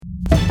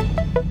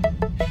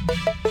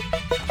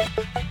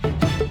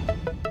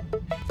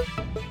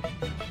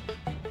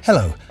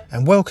Hello,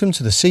 and welcome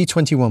to the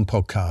C21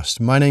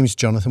 podcast. My name's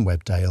Jonathan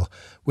Webdale.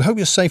 We hope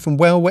you're safe and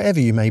well wherever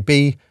you may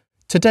be.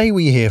 Today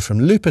we hear from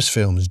Lupus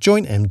Films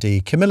joint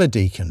MD Camilla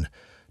Deacon,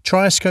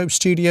 Trioscope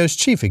Studios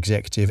Chief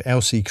Executive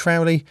Elsie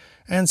Crowley,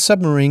 and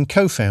Submarine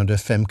co-founder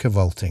Femke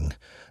Wolting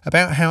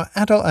about how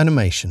adult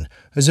animation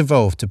has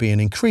evolved to be an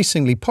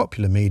increasingly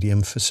popular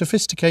medium for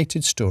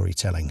sophisticated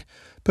storytelling,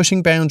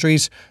 pushing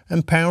boundaries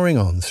and powering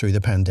on through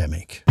the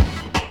pandemic.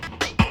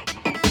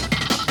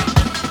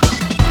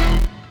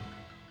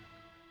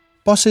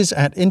 Bosses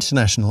at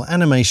international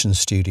animation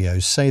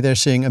studios say they're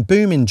seeing a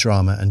boom in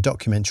drama and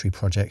documentary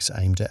projects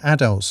aimed at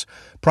adults,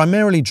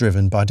 primarily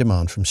driven by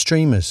demand from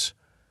streamers.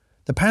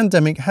 The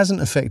pandemic hasn't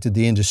affected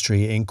the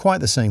industry in quite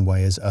the same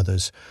way as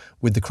others,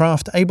 with the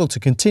craft able to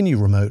continue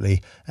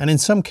remotely and in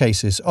some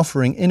cases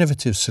offering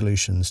innovative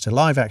solutions to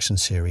live-action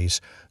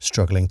series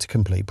struggling to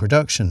complete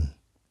production.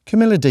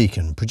 Camilla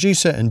Deacon,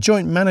 producer and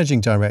joint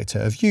managing director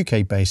of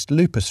UK-based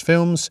Lupus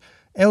Films,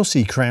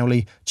 Elsie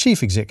Crowley,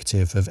 Chief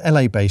Executive of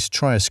LA-based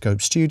Trioscope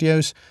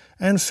Studios,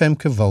 and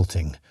Femke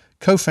Wolting,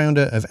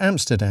 co-founder of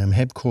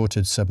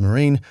Amsterdam-headquartered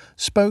Submarine,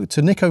 spoke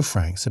to Nico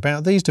Franks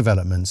about these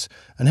developments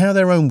and how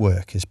their own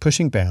work is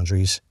pushing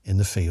boundaries in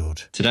the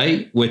field.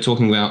 Today, we're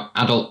talking about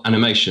adult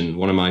animation,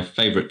 one of my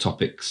favourite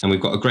topics, and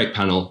we've got a great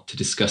panel to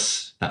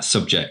discuss that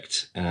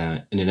subject in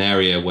an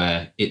area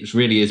where it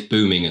really is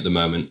booming at the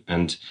moment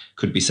and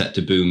could be set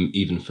to boom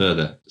even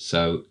further.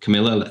 So,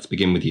 Camilla, let's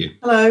begin with you.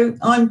 Hello,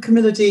 I'm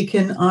Camilla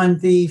Deacon. I'm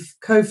the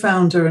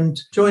co-founder and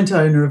joint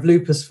owner of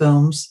Lupus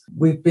Films.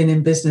 We've been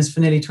in business for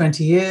nearly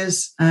 20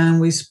 years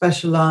and we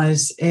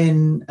specialise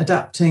in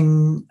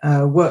adapting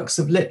works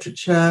of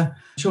literature,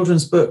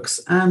 children's books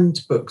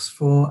and books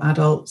for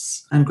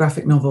adults and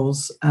graphic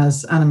novels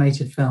as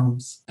animated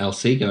films.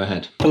 Elsie, go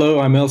ahead. Hello,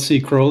 I'm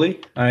Elsie Crowley.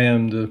 I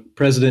am the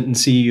president and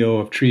CEO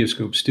of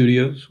Trioscope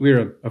Studios.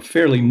 We're a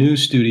fairly new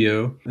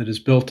studio that is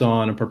built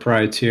on a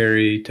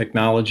proprietary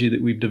technology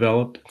that we've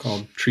developed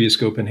called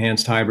Trioscope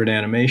Enhanced Hybrid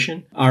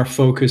Animation. Our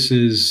focus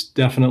is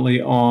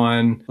definitely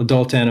on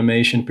adult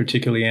animation,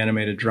 particularly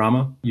animated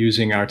drama,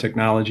 using our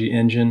technology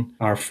engine.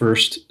 Our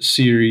first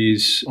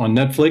series on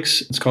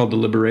Netflix, it's called The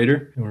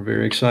Liberator, and we're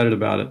very excited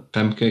about it.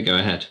 Femke, go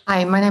ahead.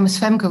 Hi, my name is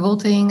Femke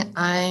Wolting.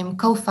 I'm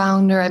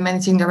co-founder and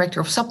managing director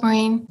of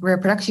Submarine. We're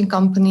a production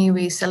company.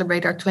 We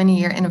celebrate our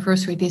 20-year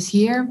anniversary this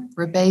year.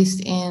 We're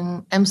based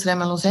in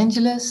Amsterdam and Los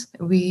Angeles.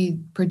 We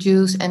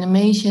produce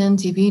animation,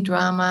 TV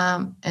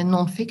drama, and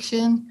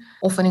non-fiction,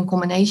 often in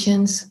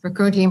combinations. We're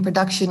currently in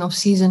production of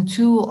season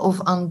 2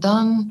 of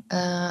Undone,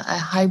 a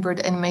hybrid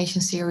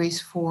animation series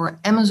for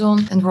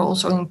Amazon. And we're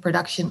also in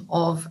production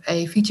of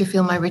a feature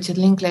film by Richard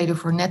Linklater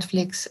for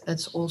Netflix.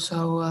 That's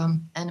also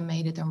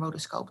animated and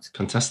rotoscoped.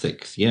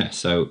 Fantastic. Yeah,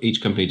 so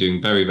each company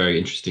doing very, very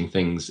interesting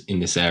things in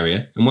this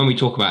area. And when we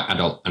talk about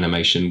adult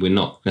animation, we're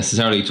not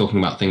necessarily talking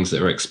about things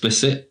that are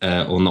explicit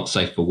or not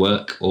safe for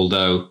work,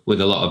 although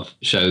with a lot of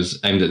shows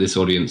aimed at this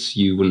audience,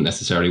 you wouldn't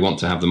necessarily want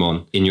to have them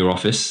on in your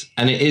office.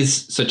 And it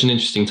is such an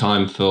interesting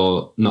time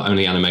for not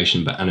only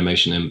animation, but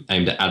animation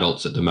aimed at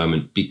adults at the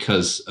moment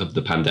because of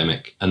the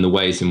pandemic and the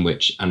ways in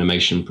which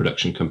animation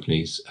production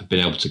companies have been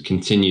able to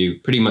continue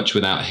pretty much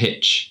without a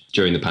hitch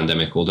during the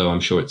pandemic, although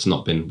I'm sure it's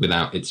not been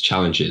without its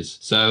challenges.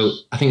 So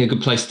I think a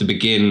good place to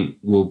begin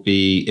will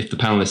be if the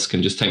panelists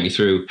can just take me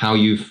through how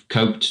you've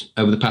coped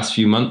over the past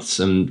few months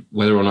and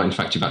whether or not, in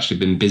fact, you've actually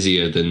been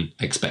busier than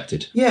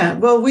expected. Yeah,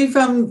 well, we've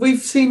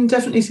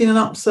definitely seen an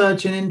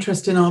upsurge in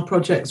interest in our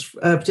projects,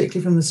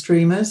 particularly from the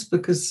streamers,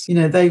 because,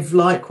 they've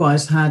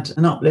likewise had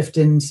an uplift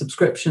in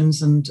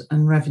subscriptions and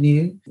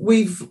revenue.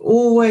 We've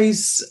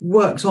always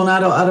worked on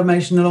adult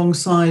animation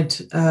alongside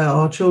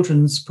our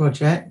children's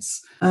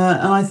projects.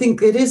 And I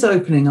think it is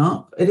opening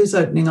up. I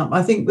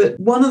think that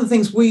one of the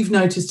things we've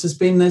noticed there's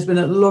been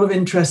a lot of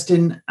interest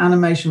in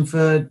animation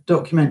for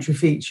documentary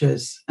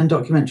features and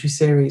documentary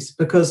series,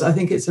 because I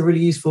think it's a really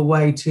useful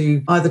way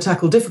to either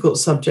tackle difficult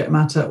subject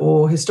matter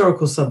or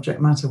historical subject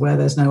matter where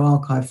there's no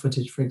archive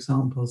footage, for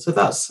example. So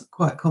that's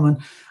quite common.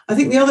 I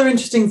think the other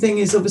interesting thing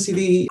is obviously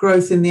the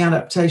growth in the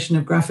adaptation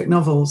of graphic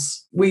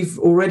novels. We've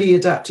already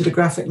adapted a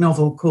graphic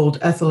novel called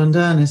Ethel and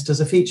Ernest as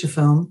a feature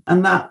film,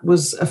 and that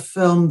was a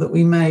film that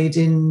we made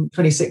in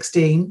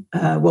 2016.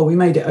 We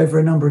made it over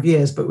a number of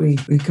years, but we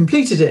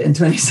completed it in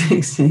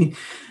 2016.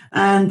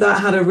 And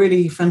that had a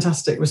really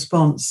fantastic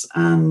response.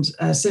 And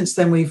since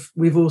then,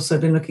 we've also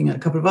been looking at a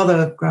couple of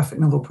other graphic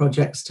novel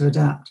projects to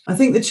adapt. I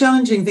think the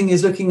challenging thing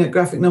is looking at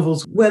graphic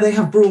novels where they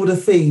have broader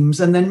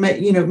themes and then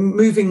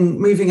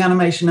moving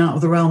animation out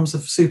of the realms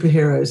of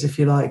superheroes, if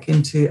you like,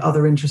 into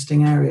other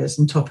interesting areas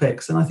and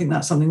topics. And I think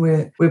that's something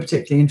we're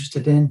particularly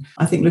interested in.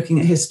 I think looking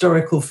at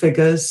historical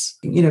figures,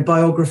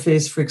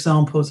 biographies, for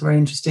example, is a very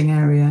interesting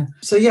area.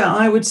 So yeah,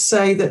 I would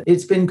say that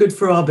it's been good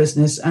for our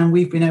business, and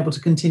we've been able to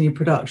continue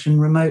production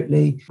remotely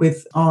remotely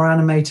with our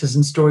animators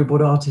and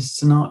storyboard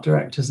artists and art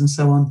directors and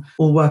so on,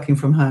 all working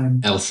from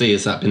home. LC,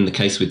 has that been the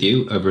case with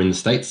you over in the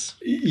States?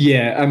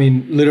 Yeah, I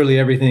mean, literally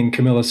everything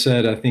Camilla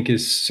said, I think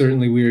is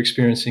certainly we're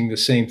experiencing the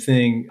same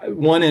thing.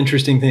 One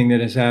interesting thing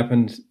that has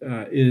happened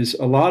is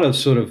a lot of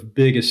sort of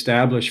big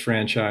established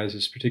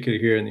franchises,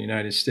 particularly here in the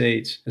United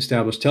States,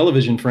 established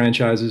television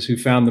franchises who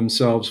found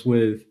themselves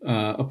with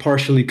a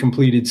partially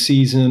completed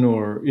season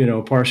or,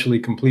 a partially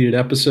completed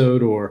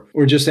episode or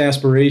just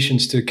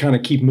aspirations to kind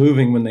of keep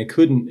moving when they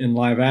couldn't in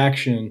live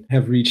action,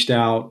 have reached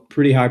out,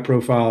 pretty high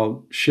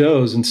profile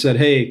shows, and said,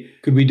 hey,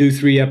 could we do a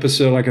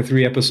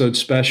 3-episode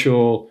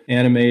special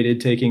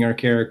animated, taking our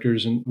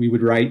characters, and we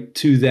would write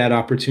to that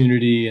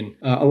opportunity. And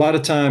a lot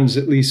of times,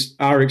 at least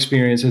our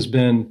experience has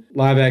been,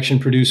 live action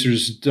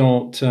producers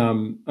don't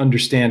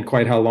understand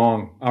quite how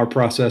long our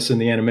process and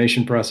the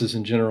animation process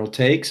in general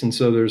takes. And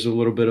so there's a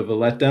little bit of a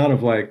letdown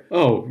of like,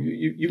 oh,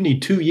 you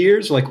need 2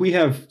 years? Like we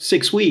have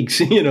 6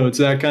 weeks, it's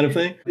that kind of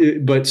thing.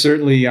 But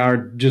certainly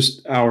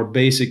our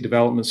basic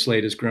development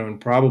slate has grown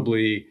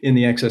probably in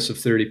the excess of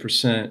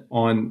 30%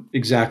 on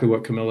exactly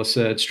what Camilla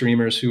said,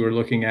 streamers who are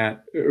looking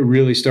at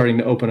really starting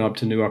to open up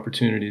to new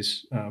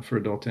opportunities for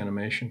adult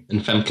animation. And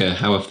Femke,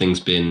 how have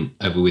things been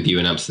over with you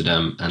in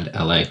Amsterdam and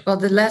LA? Well,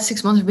 the last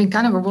 6 months have been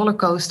kind of a roller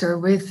coaster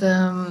with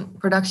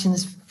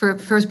productions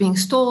first being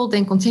stalled,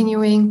 then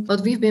continuing.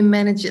 But we've been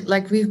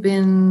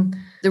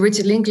the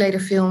Richard Linklater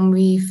film,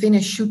 we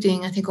finished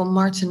shooting, I think, on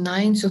March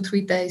 9, so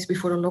 3 days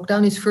before the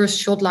lockdown. It's first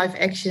shot live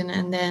action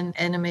and then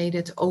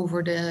animated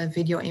over the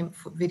video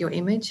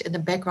image, and the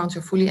backgrounds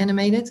are fully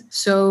animated.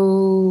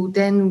 So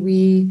then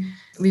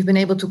we've been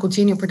able to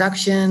continue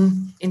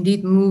production,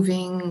 indeed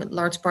moving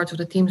large parts of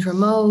the teams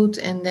remote,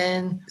 and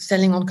then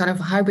selling on kind of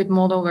a hybrid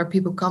model where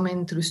people come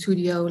into the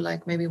studio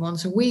like maybe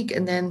once a week,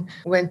 and then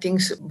when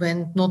things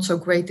went not so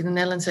great in the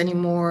Netherlands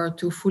anymore,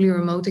 to fully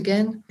remote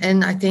again.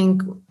 And I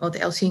think what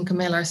Elsie and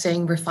Camilla are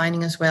saying, we're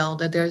finding as well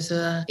that there's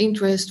a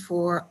interest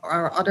for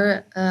our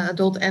other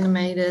adult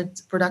animated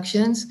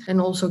productions,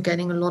 and also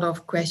getting a lot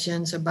of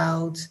questions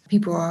about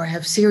people who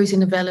have series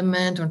in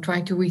development or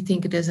trying to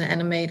rethink it as an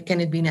animated.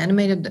 Can it be an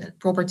animated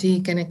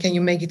property? Can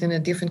you make it in a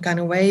different kind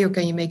of way, or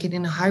can you make it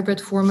in a hybrid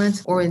format,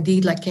 or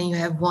indeed can you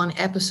have one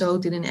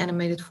episode in an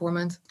animated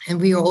format? And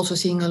we are also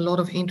seeing a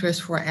lot of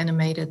interest for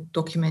animated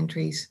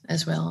documentaries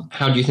as well.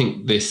 How do you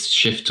think this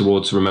shift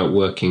towards remote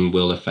working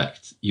will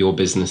affect your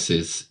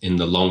businesses in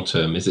the long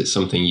term? Is it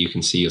something you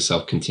can see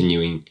yourself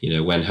continuing,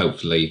 when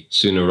hopefully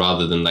sooner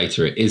rather than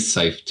later it is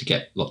safe to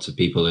get lots of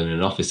people in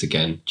an office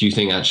again? Do you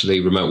think actually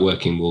remote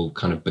working will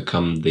kind of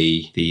become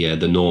the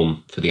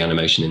norm for the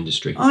animation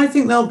industry? I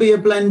think there'll be a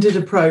blended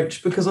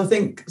approach, because I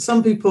think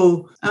some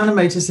people,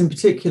 animators in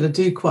particular,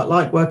 do quite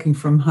like working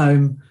from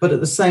home. But at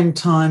the same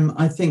time,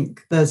 I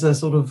think there's a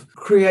sort of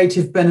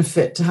creative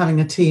benefit to having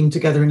a team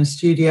together in a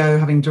studio,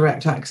 having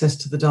direct access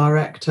to the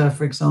director,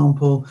 for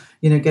example,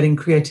 getting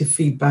creative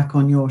feedback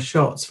on your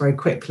shots very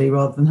quickly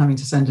rather than having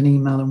to send an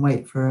email and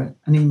wait for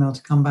an email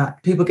to come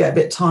back. People get a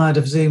bit tired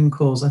of Zoom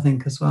calls, I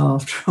think, as well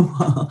after a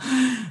while.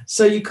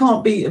 So you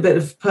can't beat a bit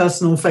of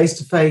personal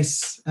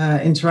face-to-face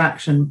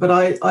interaction. But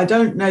I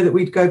don't know that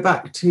we'd go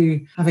back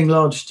to having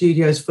large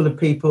studios full of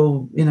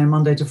people,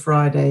 Monday to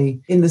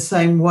Friday in the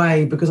same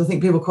way, because I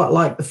think people quite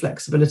like the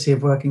flexibility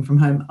of working from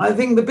home. I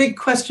think the big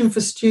question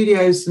for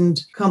studios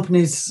and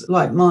companies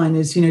like mine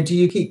is, do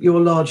you keep your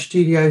large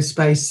studio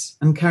space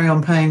and carry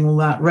on paying all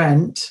that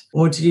rent,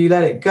 or do you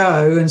let it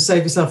go and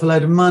save yourself a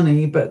load of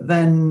money, but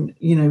then,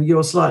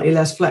 you're slightly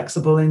less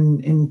flexible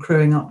in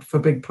crewing up for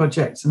big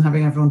projects and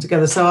having everyone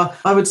together? So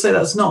I would say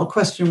that's not a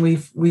question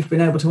we've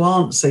been able to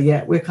answer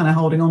yet. We're kind of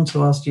holding on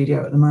to our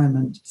studio at the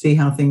moment, see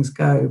how things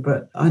go.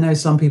 But I know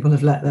some people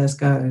have let theirs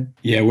go.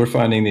 Yeah, we're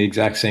finding the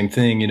exact same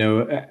thing.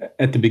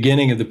 At the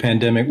beginning of the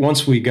pandemic,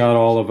 once we got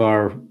all of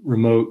our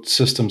remote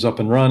systems up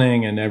and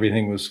running and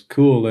everything was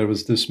cool, there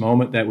was this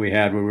moment that we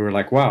had where we were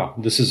like, wow,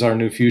 this is our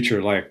new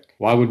future. Like,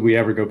 why would we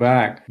ever go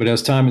back? But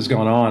as time has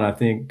gone on, I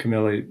think,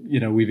 Camilla,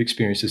 we've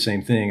experienced the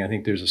same thing. I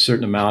think there's a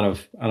certain amount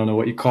of, I don't know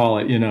what you call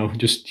it,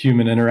 just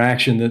human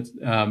interaction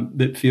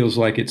that feels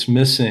like it's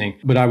missing.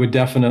 But I would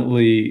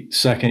definitely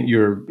second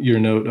your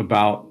note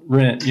about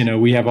rent.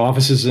 We have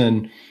offices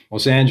in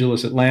Los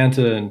Angeles,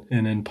 Atlanta,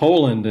 and in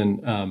Poland,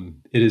 and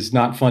it is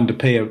not fun to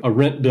pay a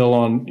rent bill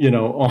on,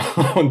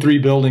 on 3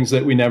 buildings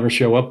that we never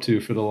show up to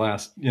for the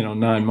last,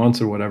 9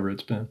 months or whatever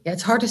it's been. Yeah,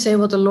 it's hard to say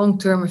what the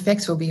long-term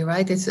effects will be,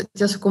 right? It's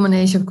just a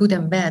combination of good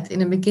and bad. In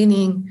the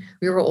beginning,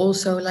 we were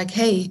also like,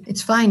 hey,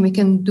 it's fine, we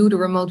can do the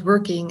remote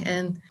working.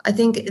 And I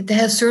think it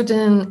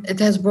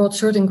has brought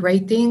certain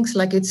great things,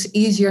 like it's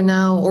easier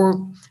now,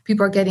 or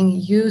people are getting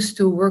used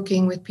to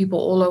working with people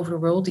all over the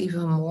world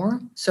even more.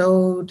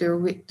 So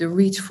the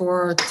reach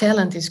for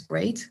talent is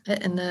great,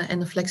 and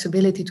the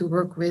flexibility to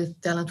work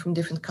with talent from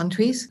different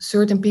countries.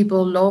 Certain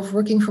people love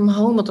working from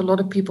home, but a lot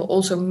of people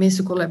also miss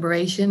the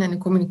collaboration, and the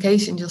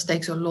communication just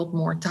takes a lot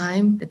more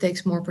time. It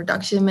takes more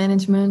production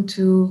management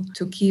to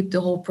keep the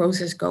whole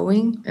process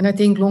going. And I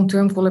think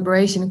long-term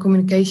collaboration and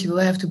communication will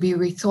have to be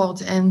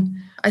rethought. And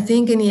I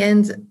think in the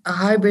end, a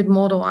hybrid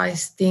model, I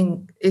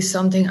think, is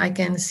something I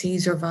can see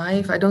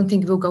survive. I don't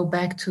think we'll go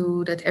back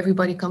to that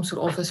everybody comes to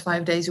the office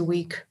 5 days a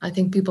week. I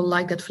think people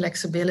like that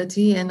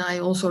flexibility. And I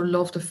also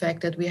love the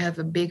fact that we have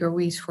a bigger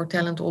reach for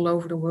talent all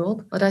over the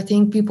world. But I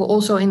think people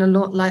also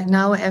like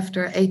now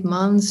after 8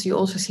 months, you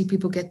also see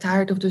people get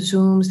tired of the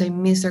Zooms. They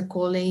miss their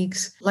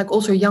colleagues, like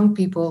also young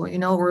people,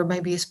 or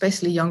maybe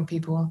especially young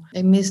people.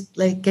 They miss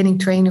like getting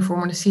training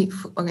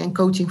and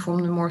coaching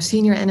from the more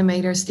senior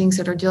animators, things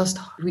that are just,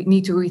 we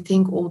need to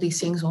rethink all these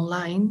things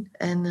online.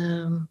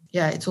 And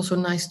it's also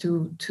nice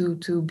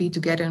to be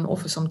together in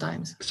office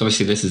sometimes. So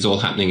obviously this is all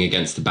happening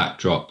against the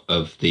backdrop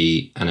of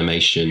the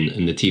animation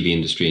and the TV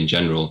industry in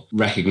general,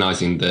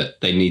 recognizing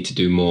that they need to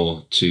do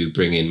more to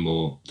bring in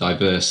more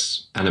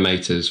diverse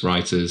animators,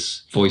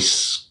 writers,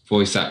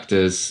 voice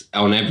actors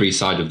on every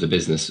side of the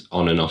business,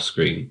 on and off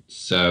screen.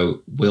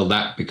 So will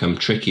that become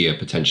trickier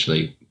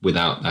potentially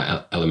without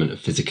that element of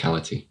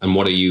physicality? And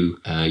what are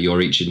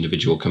your each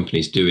individual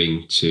companies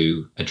doing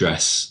to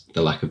address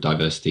the lack of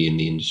diversity in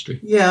the industry?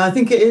 Yeah, I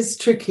think it is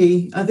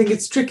tricky. I think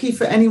it's tricky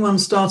for anyone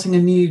starting a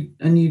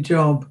new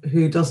job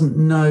who doesn't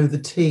know the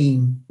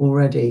team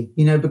already,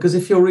 because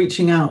if you're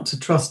reaching out to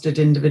trusted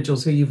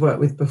individuals who you've worked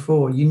with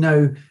before,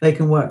 they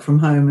can work from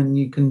home and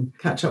you can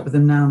catch up with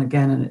them now and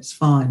again and it's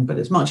fine. But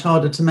it's much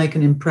harder to make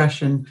an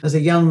impression as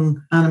a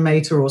young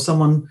animator, or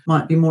someone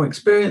might be more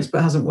experienced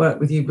but hasn't worked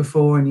with you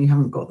before and you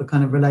haven't got the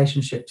kind of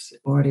relationships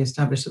already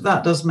established. So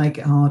that does make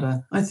it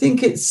harder. I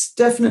think it's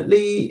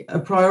definitely a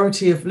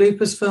priority of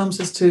Lupus Films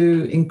is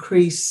to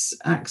increase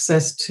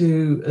access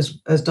to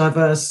as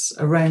diverse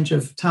a range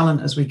of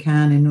talent as we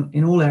can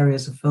in all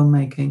areas of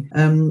filmmaking.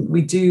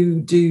 We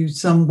do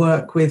some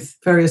work with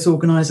various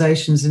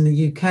organisations in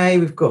the UK.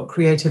 We've got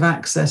Creative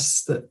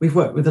Access that we've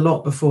worked with a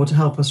lot before to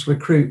help us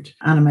recruit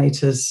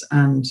animators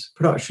and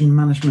production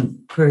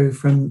management crew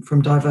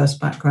from diverse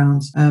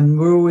backgrounds.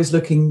 We're always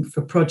looking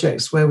for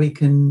projects where we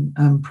can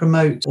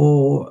promote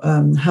or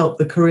help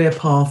the career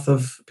path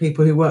of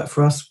people who work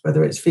for us,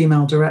 whether it's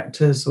female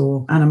directors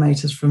or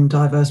animators from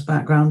diverse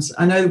backgrounds.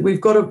 I know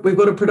we've got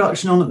a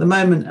production on at the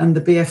moment, and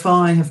the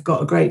BFI have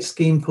got a great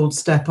scheme called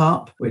Step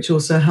Up, which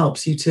also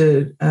helps you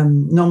to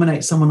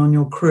nominate someone on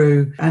your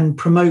crew and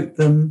promote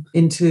them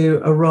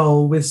into a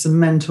role with some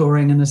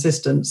mentoring and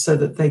assistance so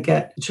that they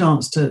get a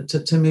chance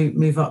to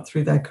move up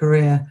through their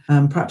career,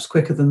 perhaps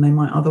quicker than they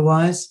might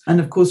otherwise. And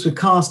of course, with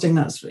casting,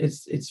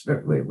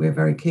 we're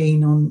very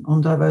keen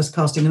on diverse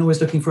casting and always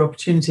looking for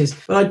opportunities.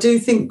 But I do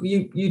think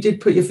you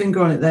did put your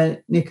finger on it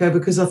there, Nico,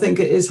 because I think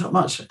it is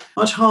much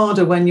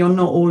harder when you're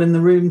not all in the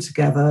room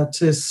together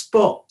to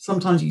spot.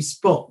 Sometimes you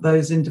spot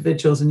those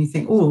individuals and you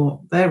think,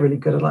 oh, they're really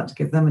good, I'd like to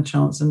give them a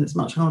chance. And it's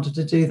much harder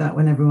to do that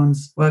when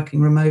everyone's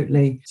working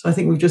remotely. So I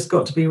think we've just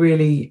got to be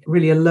really,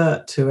 really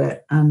alert to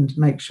it and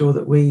make sure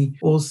that we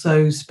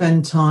also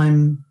spend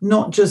time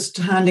not just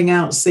handing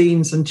out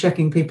scenes and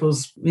checking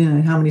people's,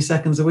 how many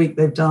seconds a week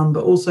they've done,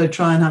 but also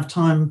try and have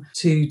time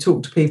to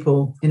talk to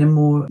people in a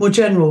more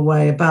general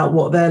way about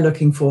what they're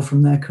looking for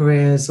from their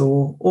careers,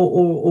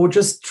 or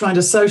just trying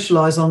to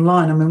socialize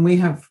online. I mean, we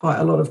have quite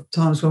a lot of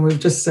times when we've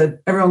just said,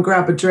 everyone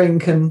grab a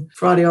drink and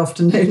Friday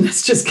afternoon,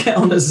 let's just get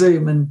on a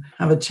Zoom and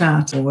have a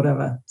chat or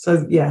whatever.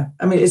 So, yeah,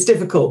 I mean, it's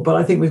difficult, but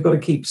I think we've got to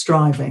keep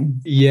striving.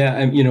 Yeah.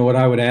 And, what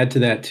I would add to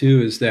that,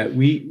 too, is that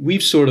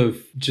we've sort of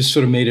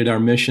made it our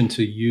mission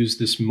to use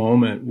this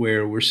moment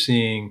where we're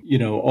seeing,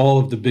 all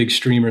of the big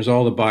streamers,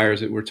 all the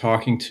buyers that we're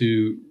talking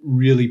to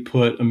really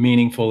put a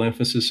meaningful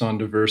emphasis on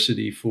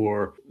diversity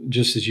for,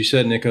 just as you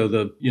said, Nico,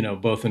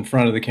 both in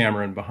front of the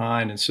camera and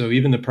behind. And so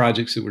even the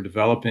projects that we're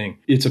developing,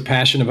 it's a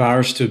passion of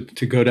ours to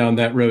go down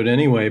that road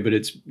anyway, but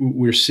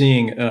we're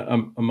seeing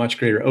a much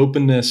greater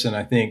openness. And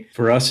I think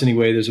for us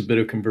anyway, there's a bit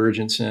of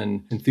convergence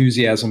and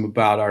enthusiasm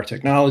about our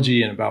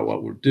technology and about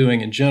what we're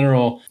doing in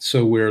general.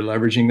 So we're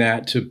leveraging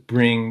that to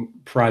bring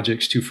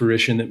projects to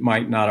fruition that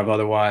might not have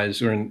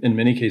otherwise, or in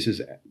many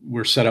cases,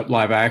 were set up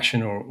live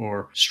action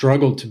or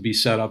struggled to be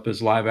set up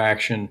as live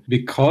action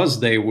because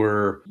they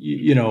were,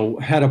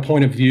 had a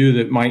point of view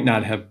that might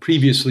not have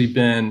previously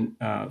been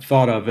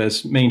thought of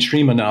as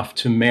mainstream enough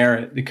to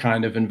merit the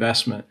kind of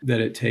investment that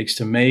it takes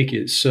to make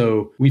it.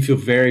 So we feel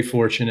very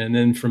fortunate. And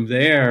then from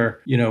there,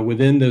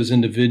 within those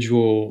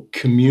individual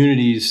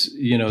communities,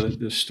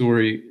 the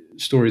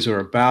stories are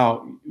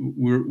about,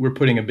 we're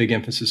putting a big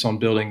emphasis on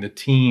building the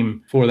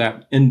team for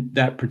that in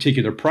that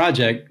particular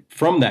project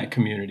from that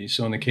community.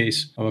 So in the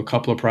case of a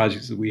couple of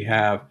projects that we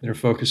have that are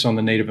focused on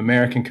the Native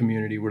American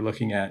community, we're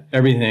looking at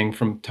everything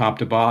from top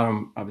to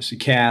bottom, obviously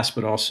cast,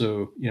 but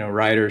also,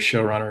 writers,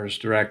 showrunners,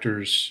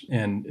 directors,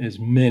 and as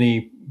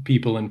many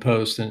people in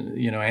post and,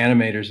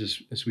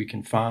 animators as we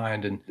can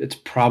find. And it's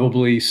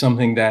probably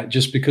something that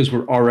just because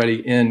we're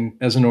already in,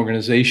 as an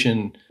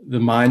organization, the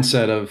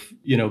mindset of,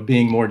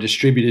 being more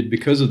distributed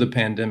because of the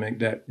pandemic,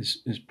 that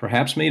is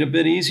perhaps made a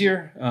bit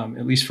easier,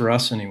 at least for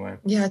us anyway.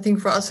 Yeah, I think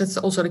for us, it's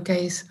also the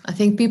case. I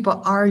think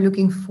people are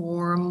looking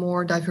for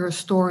more diverse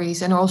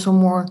stories, and also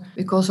more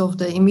because of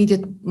the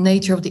immediate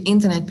nature of the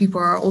internet. People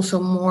are also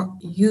more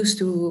used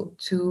to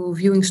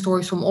viewing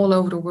stories from all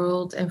over the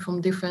world and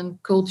from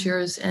different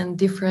cultures and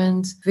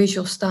different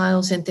visual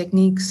styles and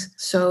techniques.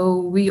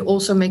 So we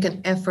also make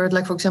an effort,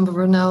 like, for example,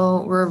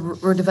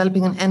 we're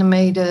developing an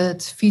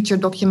animated feature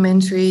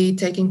documentary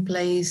taking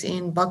place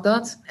in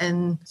Baghdad.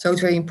 And so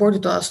it's very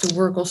important to us to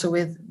work also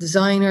with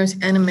designers,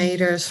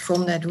 animators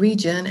from that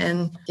region,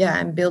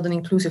 and build an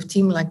inclusive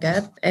team like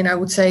that. And I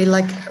would say,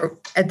 like,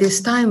 at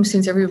this time,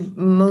 since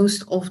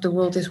most of the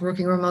world is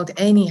working remote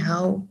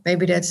anyhow,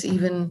 maybe that's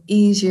even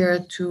easier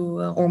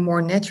to or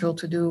more natural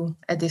to do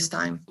at this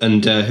time.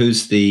 And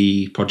who's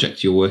the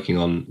project you're working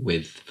on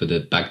with for the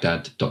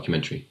Baghdad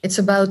documentary? It's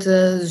about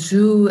a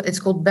zoo. It's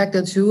called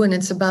Baghdad Zoo, and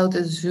it's about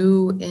a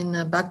zoo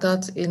in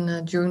Baghdad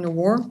during the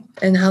war,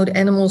 and how the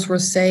animals were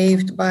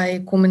saved by a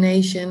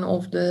combination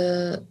of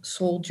the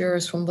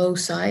soldiers from both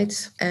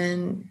sides.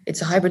 And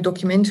it's a hybrid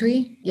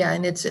documentary. Yeah,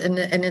 and it's an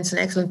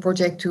excellent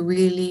project to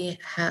really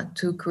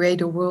to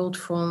create a world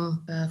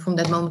from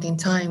that moment in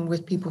time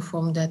with people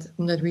from that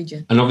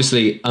region. And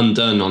obviously,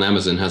 Undone on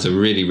Amazon has a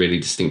really, really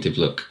distinctive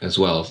look as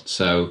well.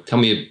 So tell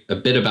me a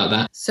bit about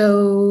that.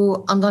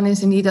 So Undone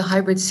is indeed a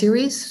hybrid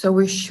series. So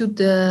we shoot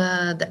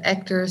the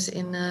actors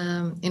in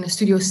a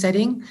studio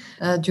setting.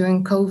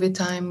 During COVID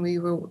time, we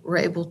were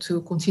able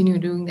to continue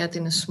doing that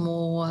in a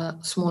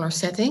smaller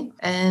setting.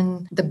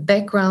 And the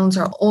backgrounds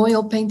are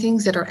oil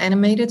paintings that are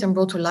animated and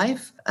brought to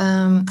life.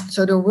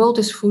 So the world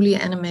is fully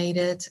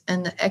animated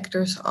and the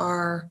actors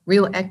are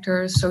real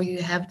actors. So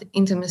you have the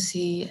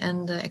intimacy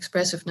and the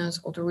expressiveness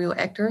of the real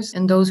actors.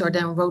 And those are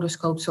then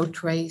rotoscoped, so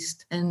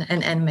traced and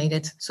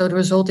animated. So the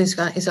result is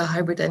a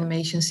hybrid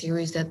animation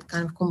series that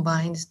kind of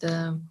combines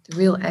the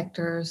real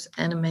actors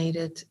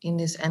animated in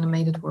this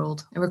animated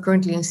world. And we're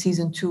currently in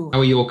season 2. How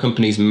are your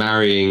companies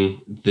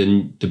marrying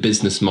the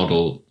business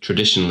model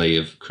traditionally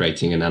of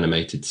creating an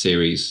animated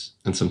series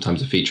and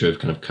sometimes a feature of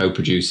kind of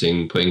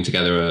co-producing, putting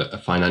together a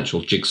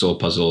financial jigsaw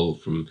puzzle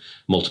from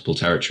multiple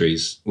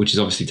territories, which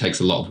obviously takes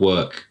a lot of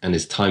work and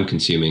is time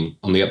consuming.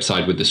 On the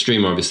upside with the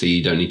streamer, obviously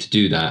you don't need to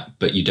do that,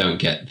 but you don't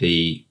get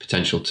the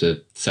potential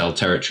to sell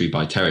territory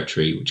by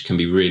territory, which can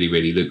be really,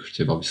 really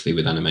lucrative, obviously,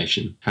 with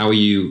animation. How are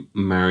you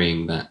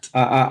marrying that?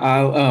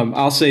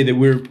 I'll say that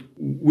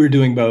we're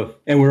doing both.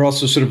 And we're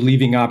also sort of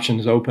leaving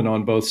options open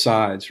on both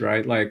sides,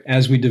 right? Like,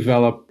 as we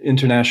develop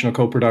international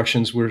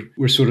co-productions,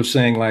 we're sort of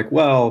saying, like,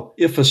 well,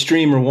 if a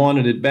streamer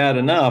wanted it bad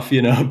enough,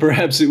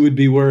 perhaps it would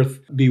be worth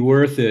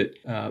it.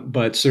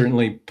 But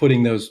certainly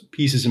putting those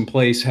pieces in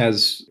place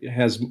has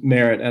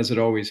merit, as it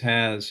always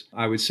has.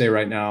 I would say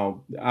right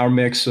now, our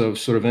mix of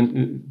sort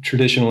of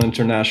traditional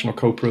international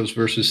co-pros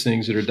versus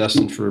things that are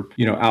destined for,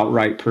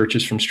 outright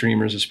purchase from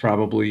streamers is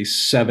probably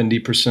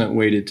 70%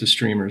 weighted to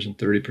streamers and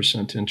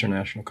 30% to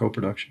international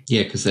co-production.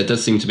 Yeah, because there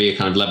does seem to be a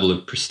kind of level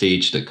of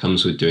prestige that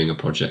comes with doing a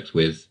project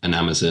with an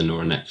Amazon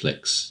or a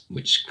Netflix,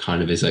 which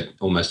kind of is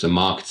almost a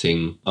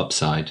marketing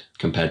upside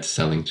compared to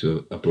selling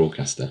to a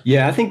broadcaster.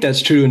 Yeah, I think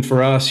that's true. And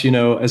for us,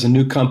 as a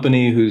new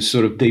company who's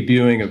sort of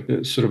debuting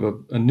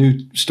a new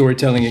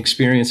storytelling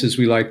experience, as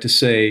we like to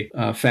say,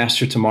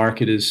 faster to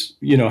market is,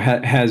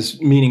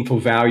 has meaningful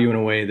value in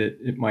a way that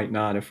it might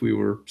not if we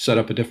were set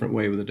up a different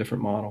way with a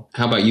different model.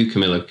 How about you,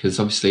 Camilla? Because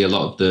obviously a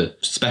lot of the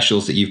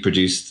specials that you've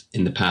produced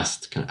in the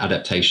past, kind of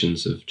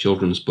adaptations of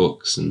children's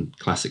books and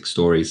classic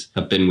stories,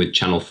 have been with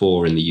Channel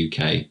 4 in the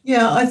UK.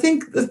 Yeah, I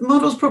think the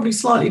model's probably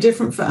slightly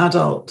different for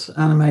adult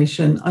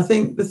animation. I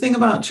think the thing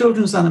about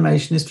children's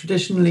animation is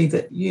traditionally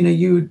that,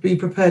 you would be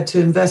prepared to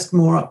invest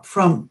more up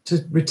front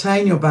to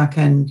retain your back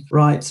end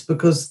rights,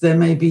 because there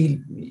may be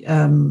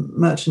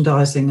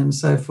merchandising and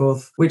so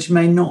forth, which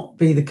may not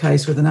be the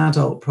case with an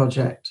adult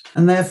project.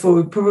 And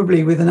therefore,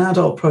 probably with an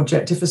adult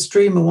project, if a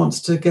streamer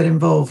wants to get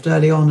involved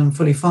early on and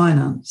fully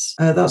finance,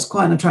 that's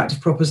quite an attractive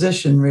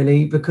proposition,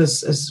 really,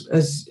 because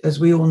as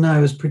we all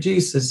know, as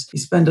producers, you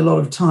spend a lot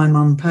of time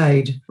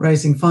unpaid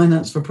raising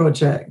finance for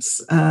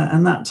projects,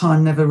 and that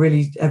time never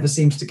really ever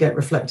seems to get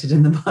reflected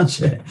in the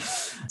budget.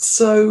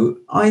 So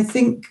I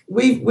think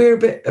we're a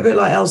bit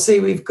like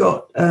LC. We've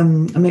got a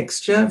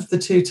mixture of the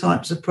two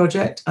types of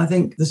project. I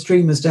think the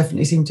streamers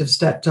definitely seem to have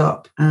stepped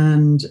up,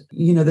 and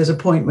there's a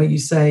point where you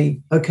say,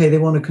 okay, they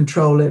want to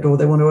control it or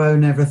they want to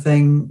own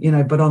everything,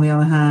 but on the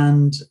other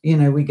hand,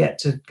 we get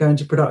to go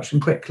into production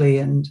quickly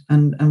and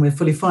we're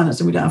fully financed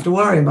and we don't have to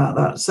worry about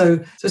that. So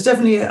it's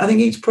definitely, I think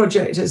each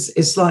project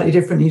is slightly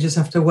different. You just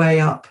have to weigh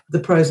up the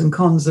pros and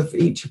cons of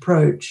each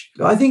approach.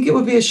 I think it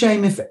would be a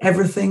shame if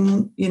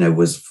everything,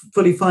 was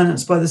fully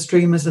financed by the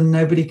streamers and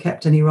nobody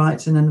kept any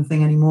rights in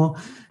anything anymore,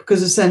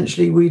 because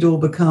essentially we'd all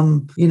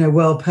become,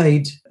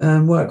 well-paid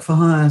work for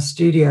hire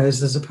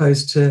studios as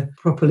opposed to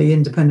properly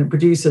independent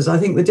producers. I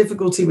think the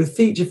difficulty with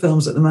feature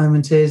films at the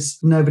moment is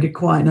nobody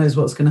quite knows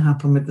what's going to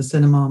happen with the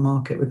cinema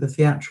market, with the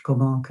theatrical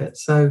market.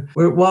 So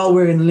while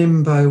we're in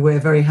limbo, we're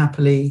very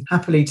happily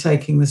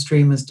taking the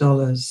streamers'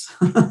 dollars,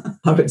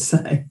 I would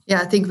say. Yeah,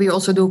 I think we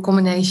also do a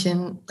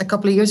combination. A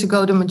couple of years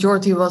ago, the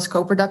majority was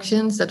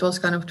co-productions. That was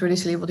kind of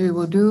traditionally what we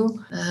would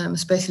do,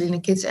 especially in the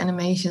kids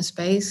animation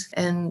space.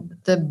 And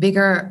the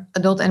bigger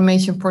adult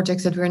animation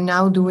projects that we're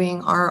now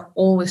doing are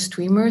always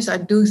streamers. I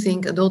do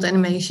think adult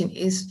animation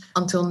is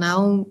until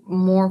now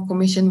more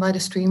commissioned by the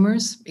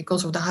streamers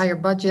because of the higher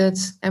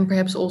budgets and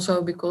perhaps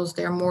also because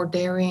they're more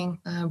daring,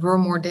 were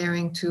more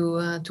daring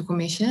to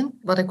commission.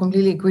 But I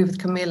completely agree with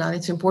Camilla.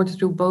 It's important to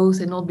do both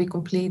and not be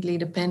completely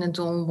dependent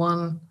on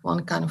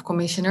one kind of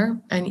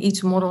commissioner. And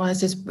each model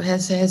has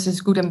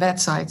its good and bad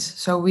sides.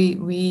 So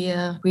we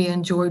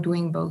enjoy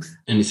doing both.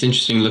 And it's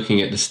interesting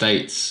looking at the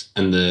States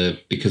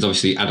because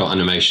obviously adult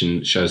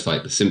animation shows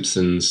like The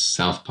Simpsons,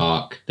 South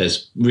Park,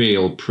 there's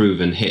real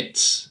proven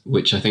hits,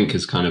 which I think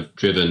has kind of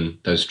driven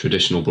those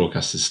traditional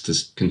broadcasters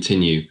to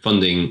continue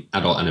funding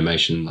adult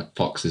animation. Like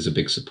Fox is a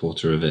big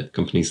supporter of it,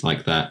 companies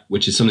like that,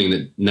 which is something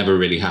that never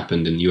really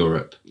happened in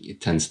Europe. It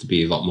tends to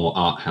be a lot more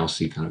art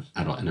housey kind of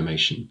adult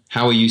animation.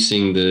 How are you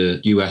seeing the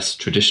US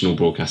traditional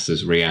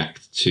broadcasters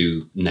react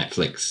to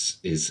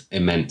Netflix's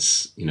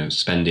immense,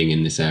 spending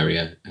in this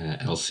area?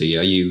 Elsie,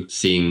 are you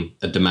seeing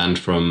a demand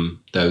from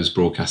those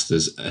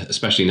broadcasters,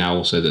 especially now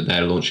also that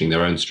they're launching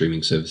their own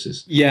streaming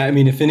services? Yeah, I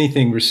mean, if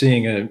anything, we're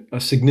seeing a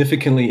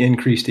significantly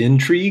increased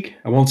intrigue.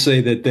 I won't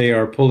say that they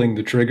are pulling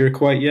the trigger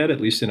quite yet,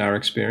 at least in our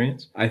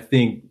experience. I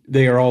think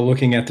they are all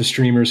looking at the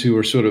streamers who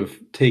are sort of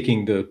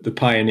taking the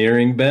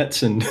pioneering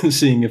bets and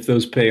seeing if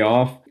those pay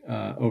off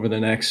over the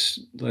next,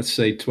 let's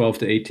say, 12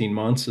 to 18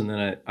 months. And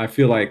then I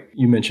feel like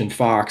you mentioned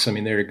Fox. I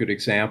mean, they're a good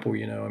example.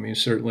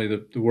 Certainly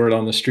the word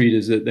on the street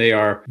is that they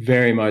are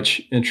very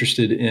much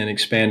interested in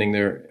expanding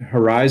their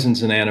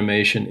horizons in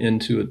animation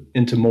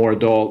into more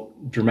adult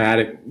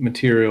dramatic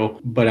material,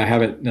 but I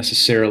haven't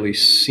necessarily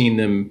seen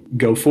them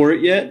go for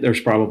it yet. There's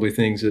probably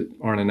things that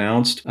aren't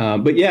announced.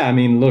 But yeah, I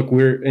mean, look,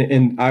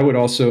 and I would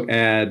also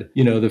add,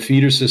 the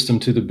feeder system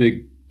to the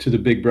big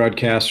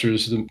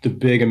broadcasters, the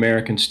big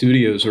American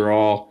studios are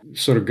all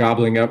sort of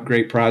gobbling up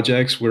great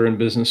projects. We're in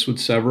business with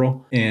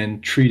several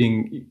and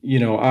treating,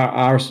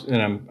 ours,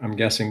 and I'm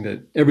guessing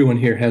that everyone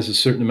here has a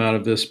certain amount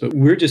of this, but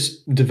we're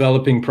just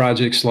developing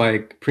projects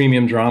like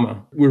premium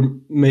drama. We're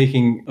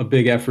making a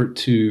big effort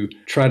to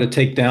try to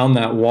take down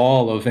that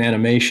wall of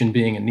animation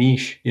being a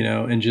niche,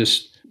 and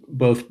just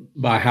both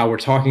by how we're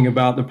talking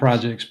about the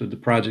projects, but the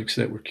projects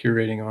that we're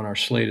curating on our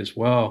slate as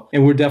well.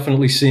 And we're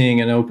definitely seeing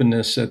an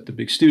openness at the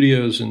big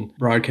studios and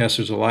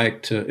broadcasters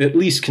alike to at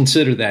least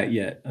consider that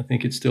yet. I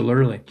think it's still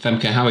early.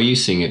 Femke, how are you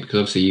seeing it? Because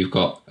obviously you've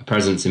got a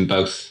presence in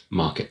both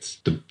markets.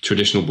 The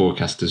traditional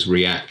broadcasters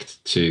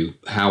react to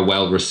how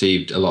well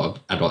received a lot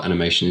of adult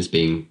animation is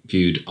being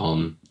viewed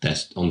on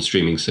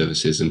streaming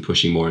services and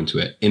pushing more into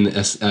it in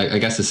I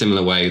guess a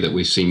similar way that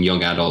we've seen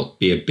young adult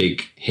be a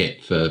big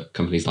hit for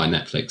companies like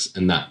Netflix,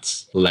 and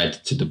that's led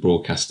to the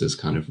broadcasters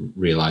kind of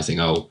realizing,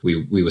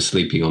 we were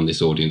sleeping on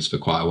this audience for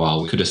quite a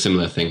while. Could a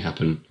similar thing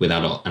happen with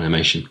adult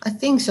animation? I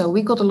think so.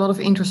 We got a lot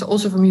of interest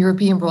also from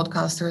European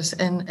broadcasters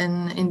and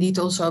indeed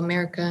also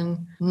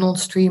American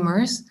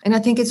non-streamers. And I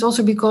think it's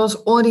also because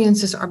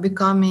audiences are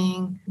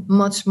becoming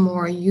much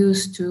more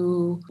used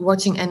to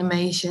watching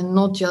animation,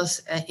 not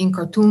just in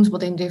cartoons,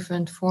 but in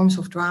different forms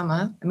of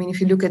drama. I mean, if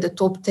you look at the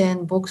top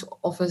 10 box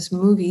office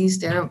movies,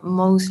 they're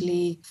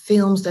mostly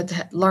films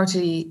that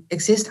largely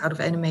exist out of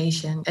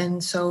animation.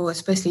 And so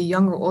especially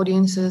younger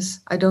audiences,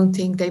 I don't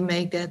think they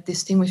make that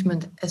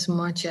distinguishment as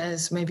much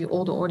as maybe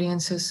older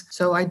audiences.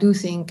 So I do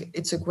think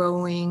it's a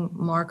growing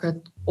market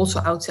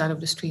also outside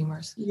of the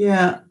streamers.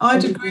 Yeah,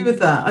 I'd agree with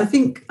that.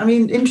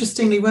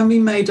 Interestingly, when we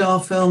made our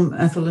film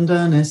Ethel and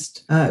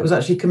Ernest, it was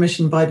actually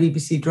commissioned by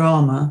BBC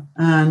Drama,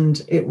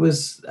 and it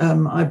was,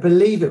 I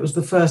believe it was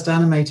the first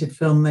animated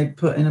film they'd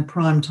put in a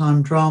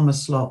primetime drama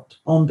slot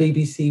on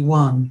BBC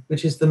One,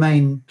 which is the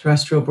main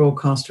terrestrial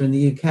broadcaster in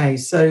the UK.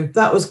 So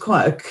that was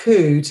quite a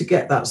coup to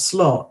get that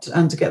slot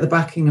and to get the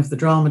backing of the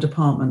drama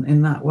department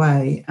in that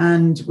way.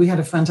 And we had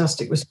a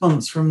fantastic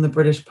response from the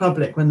British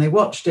public when they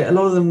watched it. A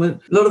lot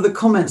of the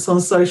comments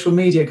on social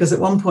media, because at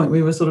one point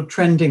we were sort of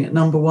trending at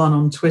number one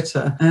on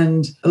Twitter,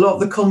 and a lot of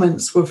the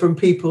comments were from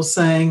people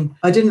saying,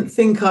 I didn't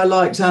think I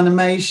liked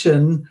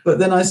animation, but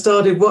then I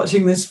started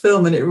watching this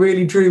film and it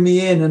really drew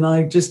me in, and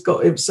I just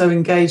got so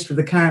engaged with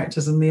the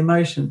characters and the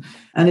emotion.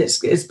 And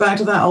it's back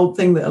to that old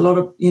thing that a lot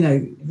of,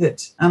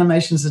 that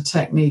animation's a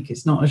technique,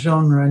 it's not a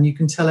genre, and you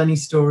can tell any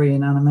story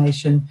in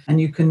animation, and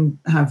you can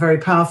have very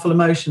powerful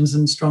emotions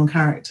and strong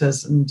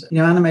characters, and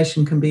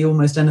animation can be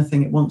almost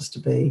anything it wants to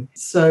be.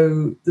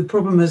 So the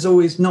problem has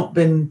always not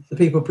been the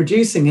people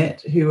producing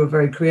it, who are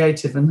very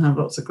creative and have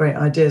lots of great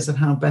ideas of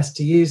how best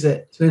to use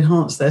it to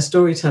enhance their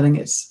storytelling.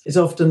 It's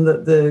often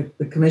that the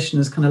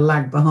commissioners kind of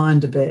lag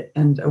behind a bit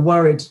and are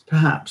worried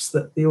perhaps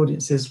that the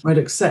audiences won't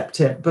accept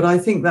it. But I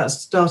think that's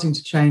starting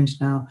to change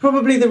now.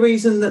 Probably the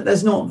reason that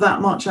there's not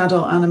that much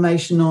adult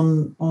animation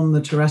on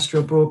the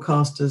terrestrial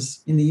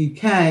broadcasters in the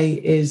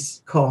UK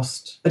is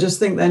cost. I just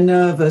think they're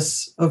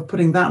nervous of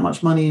putting that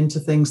much money into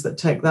things that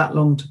take that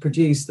long to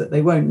produce, that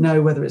they won't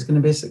know whether it's going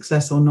to be a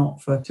success or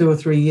not for 2 or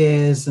 3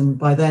 years. And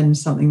by then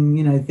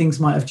things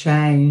might have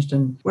changed.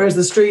 And whereas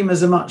the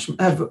streamers they've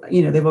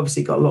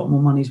obviously got a lot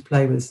more money to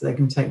play with, so they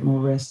can take more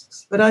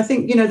risks. But I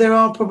think, there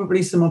are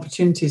probably some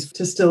opportunities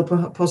to still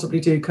possibly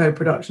do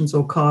co-productions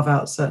or carve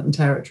out certain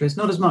territories,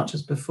 not as much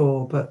as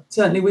before, but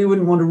certainly we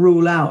wouldn't want to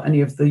rule out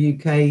any of the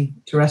UK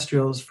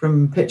terrestrials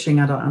from pitching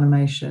adult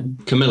animation.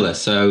 Camilla,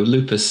 so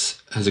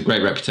Lupus has a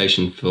great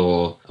reputation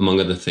for, among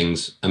other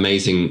things,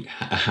 amazing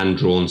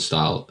hand-drawn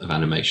style of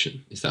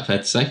animation. Is that fair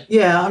to say?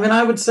 Yeah,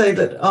 I would say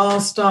that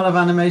our style of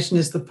animation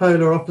is the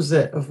polar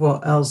opposite of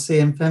what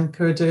LC and Femke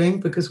are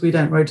doing, because we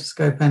don't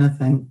rotoscope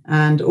anything.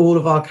 And all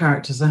of our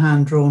characters are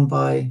hand-drawn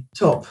by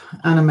top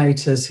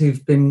animators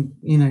who've been,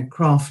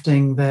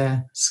 crafting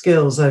their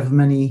skills over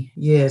many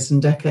years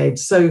and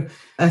decades. So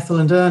Ethel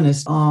and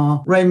Ernest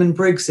are Raymond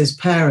Briggs's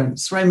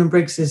parents. Raymond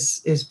Briggs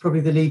is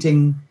probably the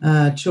leading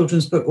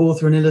children's book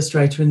author and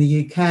illustrator in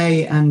the UK,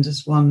 and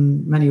has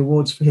won many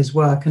awards for his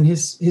work. And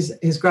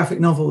his graphic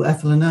novel,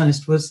 Ethel and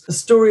Ernest, was a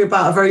story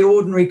about a very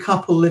ordinary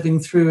couple living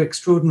through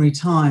extraordinary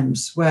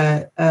times,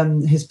 where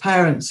his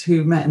parents,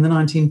 who met in the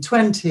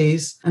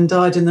 1920s and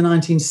died in the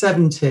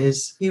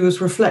 1970s, he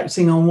was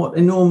reflecting on what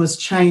enormous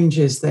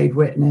changes they'd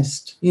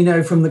witnessed,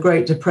 from the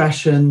Great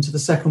Depression to the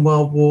Second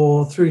World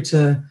War, through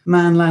to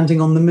man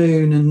landing on the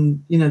moon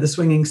and, the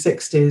swinging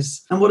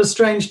 60s. And what a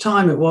strange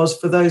time it was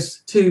for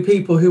those two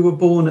people who were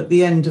born at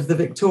the end of the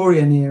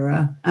Victorian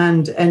era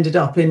and ended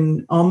up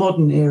in our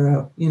modern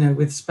era,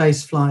 with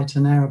space flight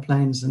and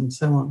aeroplanes and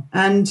so on.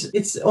 And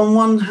it's on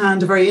one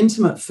hand a very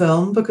intimate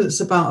film, because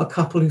it's about a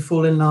couple who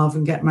fall in love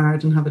and get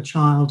married and have a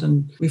child,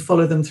 and we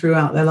follow them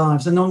throughout their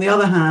lives. And on the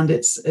other hand,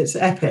 it's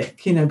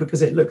epic,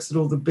 because it looks at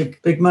all the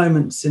big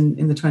moments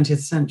in the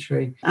 20th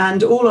century.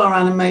 And all our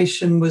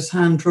animation was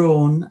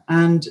hand-drawn,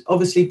 and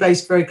obviously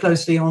based very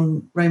closely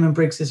on Raymond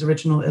Briggs's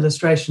original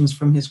illustrations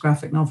from his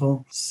graphic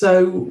novel.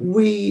 So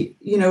we,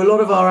 a lot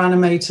of our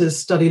animators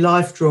study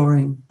life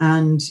drawing,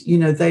 and,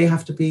 they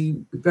have to be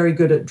very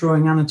good at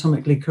drawing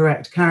anatomically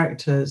correct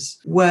characters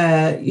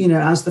where,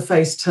 as the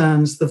face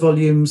turns, the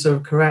volumes are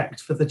correct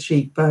for the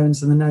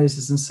cheekbones and the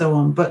noses and so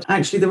on. But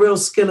actually the real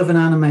skill of an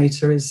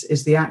animator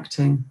is the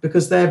acting,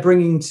 because they're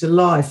bringing to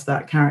life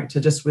that character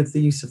just with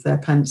the use of their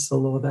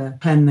pencil or their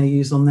pen they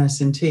use on their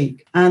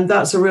Cintiq. And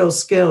that's a real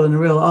skill and a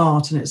real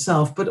art in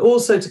itself, but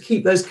also to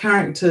keep those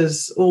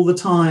characters all the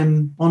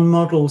time on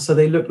model so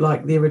they look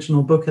like the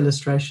original book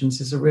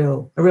illustrations is a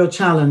real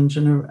challenge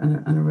and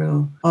a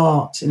real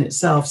art in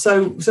itself.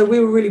 So we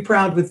were really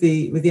proud of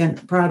the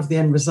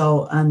end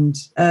result, and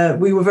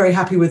we were very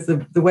happy with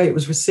the way it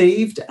was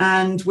received.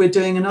 And we're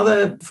doing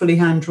another fully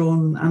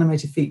hand-drawn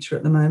animated feature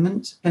at the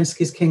moment,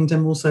 Penske's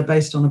Kingdom, also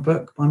based on a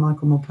book by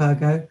Michael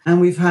Morpurgo. And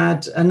we've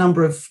had a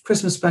number of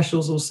Christmas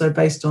specials also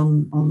based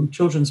on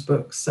children's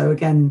books. So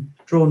again,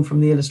 drawn from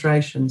the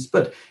illustrations.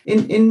 But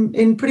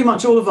in pretty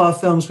much all of our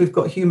films, we've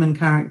got human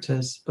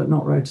characters, but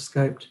not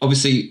rotoscoped.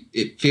 Obviously,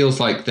 it feels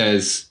like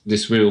there's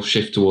this real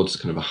shift towards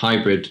kind of a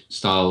hybrid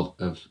style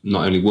of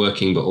not only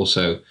working, but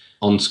also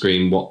on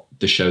screen, what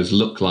the shows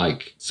look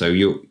like. So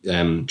your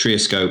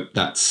Trioscope,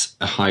 that's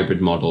a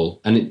hybrid model,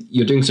 and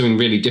you're doing something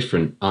really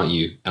different, aren't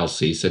you,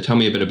 Elsie? So tell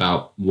me a bit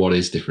about what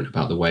is different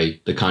about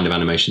the kind of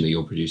animation that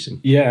you're producing.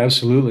 Yeah,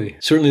 absolutely.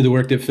 Certainly the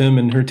work that Fem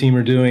and her team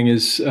are doing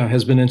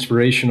has been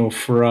inspirational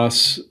for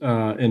us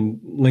in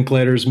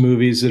Linklater's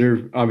movies that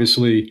are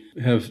obviously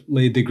have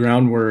laid the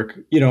groundwork.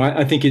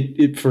 I think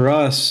it for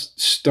us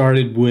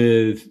started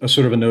with a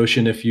sort of a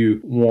notion, if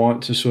you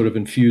want to sort of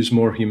infuse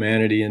more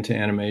humanity into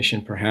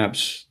animation,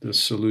 perhaps the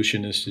solution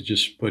is to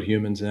just put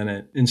humans in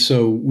it. And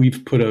so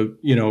we've put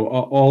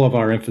all of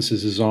our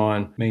emphasis is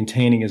on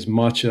maintaining as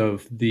much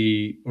of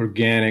the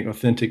organic,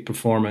 authentic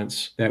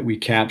performance that we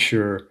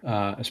capture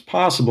as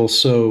possible.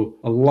 So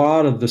a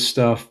lot of the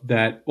stuff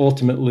that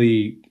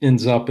ultimately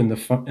ends up in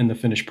the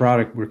finished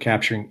product, we're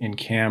capturing in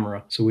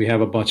camera. So we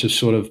have a bunch of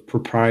sort of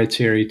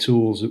proprietary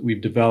tools that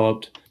we've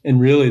developed. And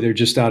really, they're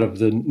just out of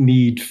the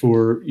need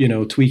for,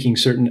 tweaking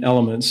certain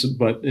elements.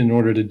 But in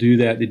order to do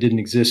that, they didn't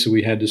exist. So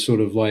we had to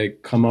sort of like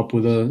come up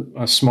with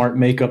a smart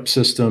makeup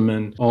system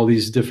and all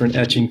these different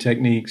etching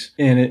techniques.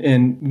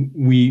 And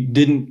we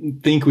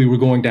didn't think we were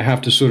going to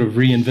have to sort of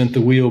reinvent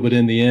the wheel. But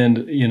in the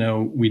end,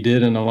 we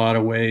did in a lot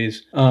of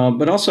ways.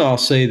 But also I'll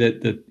say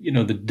that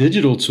the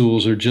digital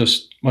tools are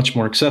just much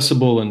more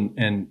accessible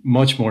and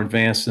much more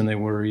advanced than they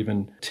were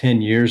even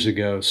 10 years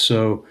ago.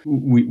 So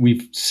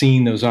we've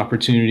seen those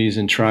opportunities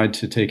and tried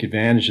to take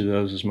advantage of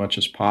those as much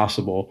as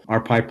possible.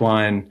 Our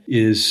pipeline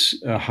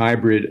is a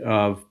hybrid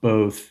of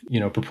both,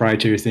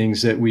 proprietary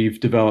things that we've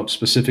developed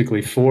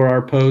specifically for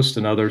our post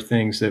and other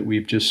things that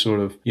we've just sort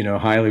of,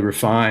 highly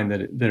refined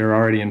that are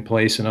already in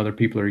place and other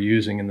people are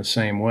using in the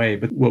same way.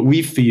 But what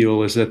we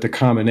feel is that the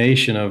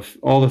combination of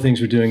all the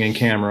things we're doing in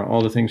camera,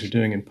 all the things we're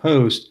doing in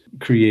post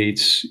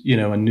creates,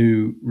 a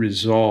new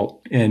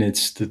result. And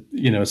it's the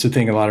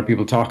thing a lot of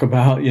people talk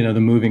about, the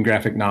moving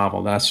graphic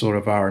novel. That's sort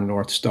of our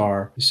North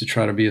Star, is to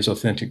try to be as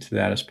authentic to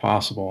that as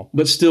possible,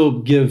 but still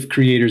give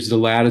creators the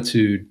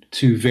latitude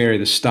to vary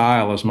the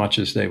style as much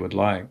as they would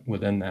like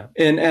within that.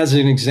 And as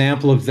an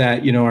example of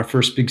that, our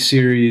first big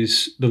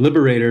series, The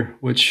Liberator,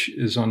 which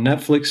is on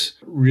Netflix,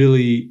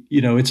 really,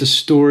 it's a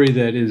story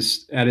that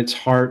is at its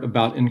heart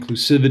about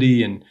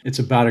inclusivity, and it's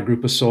about a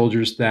group of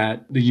soldiers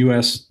that the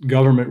U.S.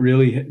 government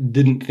really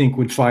didn't think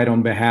would fight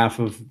on behalf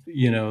of,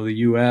 the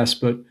U.S.,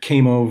 but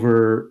came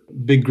over,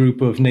 big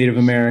group of Native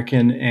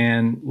American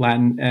and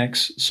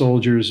Latinx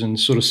soldiers, and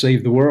sort of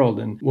saved the world.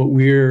 And what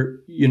we're,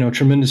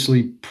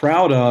 tremendously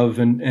proud of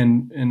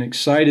and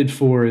excited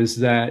for is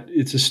that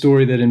it's a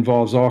story that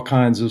involves all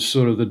kinds of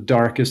sort of the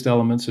darkest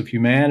elements of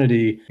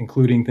humanity,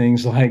 including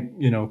things like,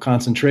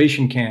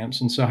 concentration camps.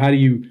 And so how do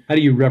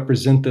you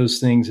represent those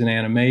things in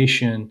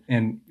animation?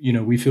 And,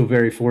 we feel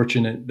very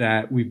fortunate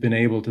that we've been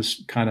able to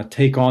kind of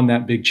take on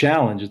that big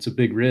challenge. It's a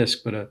big risk,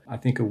 but I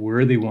think a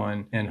worthy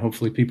one. And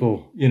hopefully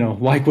people,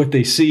 like what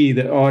they see.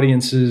 The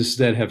audiences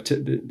that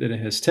that it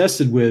has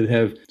tested with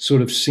have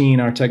sort of seen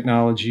our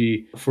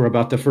technology for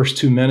about the first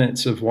 2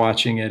 minutes of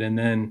watching it. And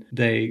then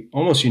they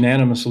almost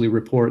unanimously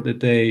report that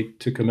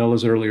to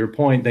Camilla's earlier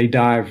point, they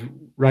dive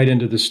right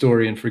into the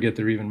story and forget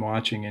they're even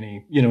watching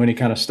any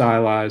kind of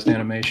stylized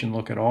animation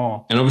look at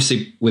all. And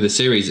obviously with a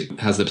series, it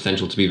has the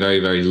potential to be very,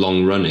 very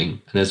long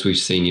running. And as we've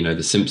seen,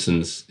 The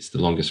Simpsons is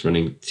the longest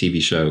running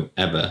TV show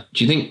ever.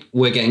 Do you think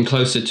we're getting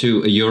closer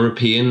to a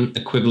European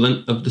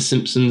equivalent of The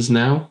Simpsons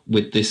now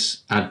with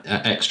this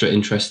extra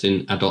interest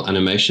in adult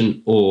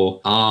animation?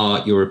 Or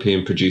are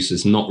European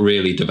producers not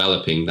really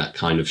developing that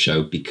kind of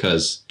show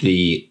because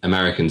the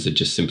Americans are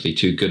just simply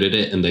too good at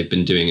it and they've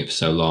been doing it for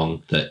so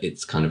long that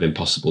it's kind of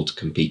impossible to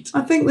compete?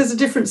 I think there's a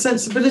different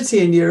sensibility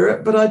in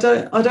Europe, but I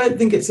don't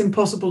think it's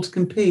impossible to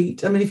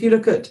compete. I mean, if you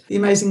look at The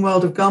Amazing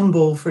World of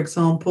Gumball, for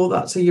example,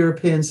 that's a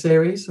European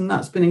series, and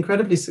that's been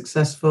incredibly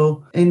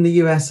successful in the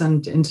US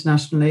and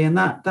internationally. And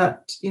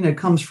that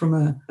comes from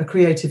a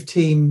creative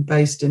team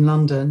based in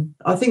London.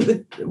 I think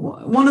that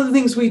one of the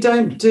things we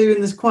don't do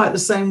in this quite the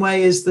same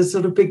way is the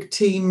sort of big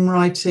team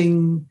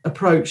writing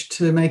approach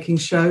to making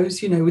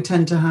shows. We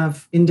tend to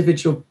have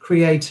individual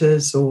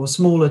creators or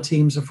smaller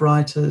teams of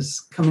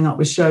writers coming up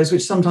with shows,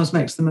 which sometimes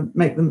makes them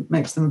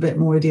a bit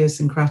more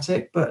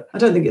idiosyncratic, but I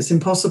don't think it's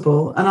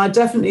impossible. And I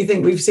definitely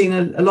think we've seen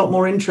a lot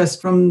more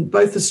interest from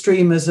both the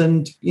streamers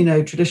and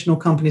traditional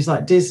companies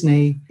like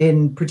Disney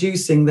in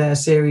producing their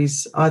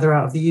series either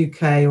out of the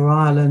UK or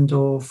Ireland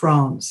or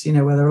France,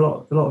 where there are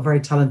a lot of very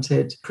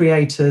talented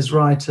creators,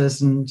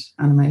 writers, and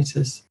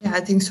animators. Yeah, I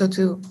think so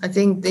too. I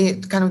think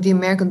the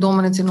American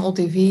dominance in all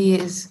TV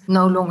is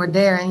no longer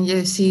there, and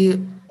you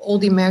see all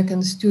the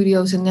American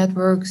studios and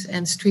networks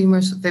and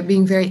streamers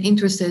being very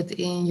interested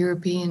in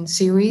European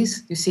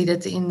series. You see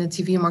that in the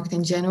TV market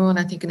in general, and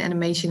I think in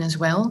animation as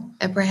well.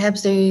 And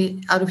perhaps they,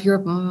 out of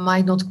Europe,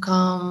 might not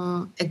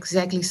come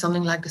exactly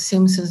something like The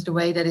Simpsons, the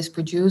way that is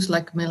produced,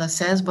 like Camilla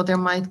says, but there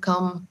might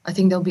come, I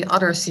think there'll be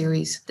other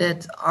series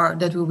that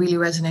will really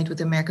resonate with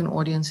American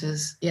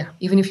audiences. Yeah,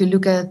 even if you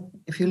look at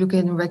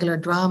regular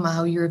drama,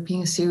 how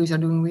European series are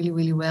doing really,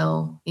 really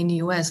well in the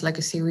US, like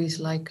a series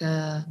like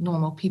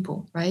Normal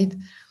People, right?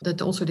 That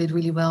also did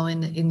really well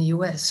in the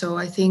US. So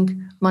I think it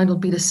might not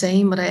be the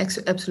same, but I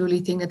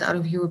absolutely think that out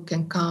of Europe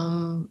can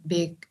come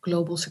big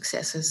global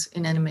successes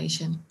in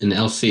animation. And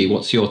LC,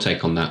 what's your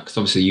take on that? Because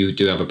obviously you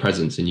do have a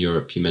presence in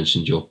Europe. You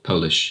mentioned your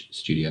Polish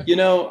studio.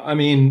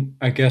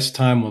 I guess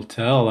time will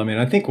tell.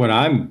 I think what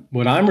I'm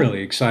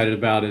really excited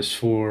about is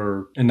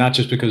and not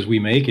just because we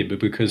make it, but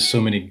because so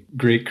many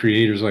great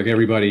creators like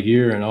everybody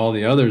here and all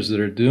the others that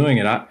are doing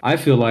it. I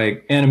feel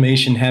like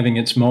animation having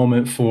its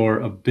moment for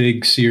a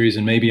big series,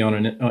 and maybe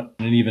on an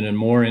even a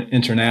more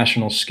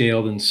international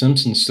scale than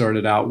Simpsons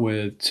started out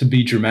with, to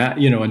be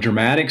dramatic, a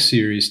dramatic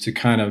series to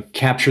kind of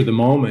capture the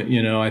moment,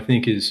 I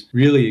think is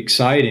really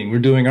exciting. We're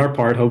doing our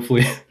part.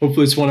 Hopefully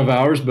it's one of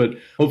ours, but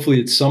hopefully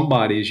it's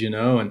somebody's, and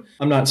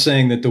I'm not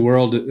saying that the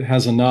world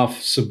has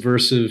enough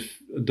subversive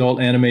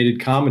adult animated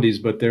comedies,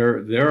 but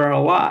there are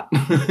a lot,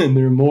 and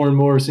there are more and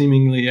more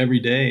seemingly every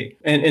day.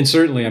 And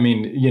certainly,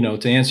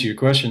 to answer your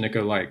question,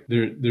 Nico, like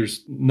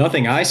there's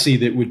nothing I see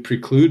that would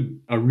preclude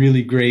a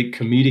really great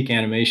comedic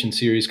animation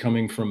series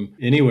coming from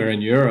anywhere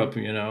in Europe,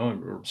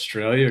 or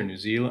Australia or New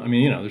Zealand.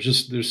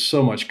 There's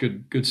so much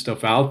good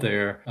stuff out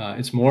there.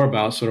 It's more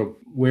about sort of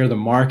where the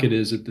market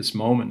is at this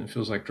moment. It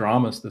feels like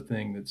drama is the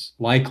thing that's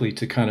likely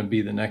to kind of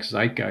be the next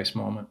zeitgeist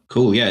moment.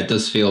 Cool. Yeah, it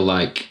does feel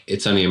like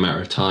it's only a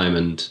matter of time.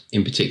 And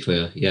in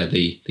particular,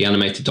 the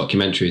animated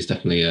documentary is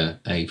definitely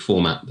a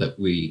format that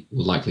we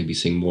will likely be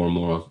seeing more and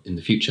more of in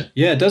the future.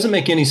 Yeah, it doesn't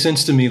make any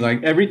sense to me.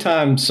 Like every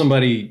time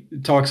somebody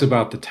talks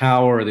about the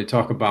tower, or they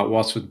talk about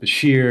Waltz with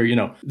Bashir,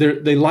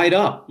 they light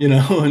up,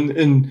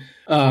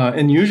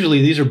 and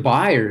usually these are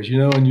buyers,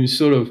 and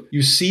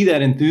you see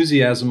that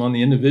enthusiasm on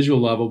the individual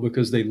level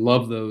because they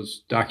love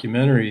those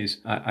documentaries.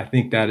 I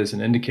think that is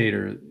an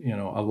indicator,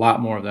 a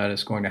lot more of that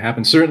is going to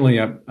happen. Certainly,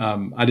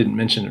 I didn't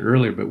mention it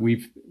earlier, but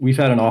we've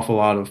had an awful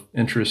lot of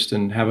interest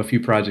and have a few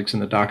projects in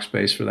the doc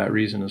space for that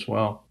reason as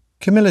well.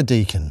 Camilla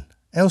Deacon,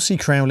 Elsie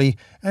Crowley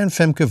and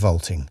Femke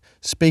Volting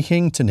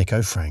speaking to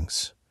Nico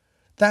Franks.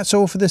 That's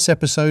all for this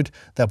episode.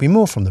 There'll be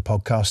more from the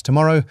podcast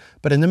tomorrow,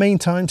 but in the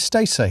meantime,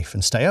 stay safe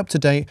and stay up to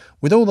date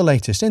with all the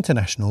latest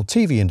international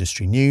TV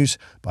industry news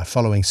by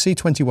following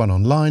C21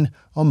 online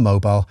on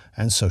mobile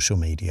and social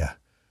media.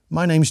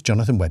 My name's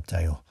Jonathan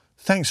Webdale.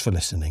 Thanks for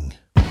listening.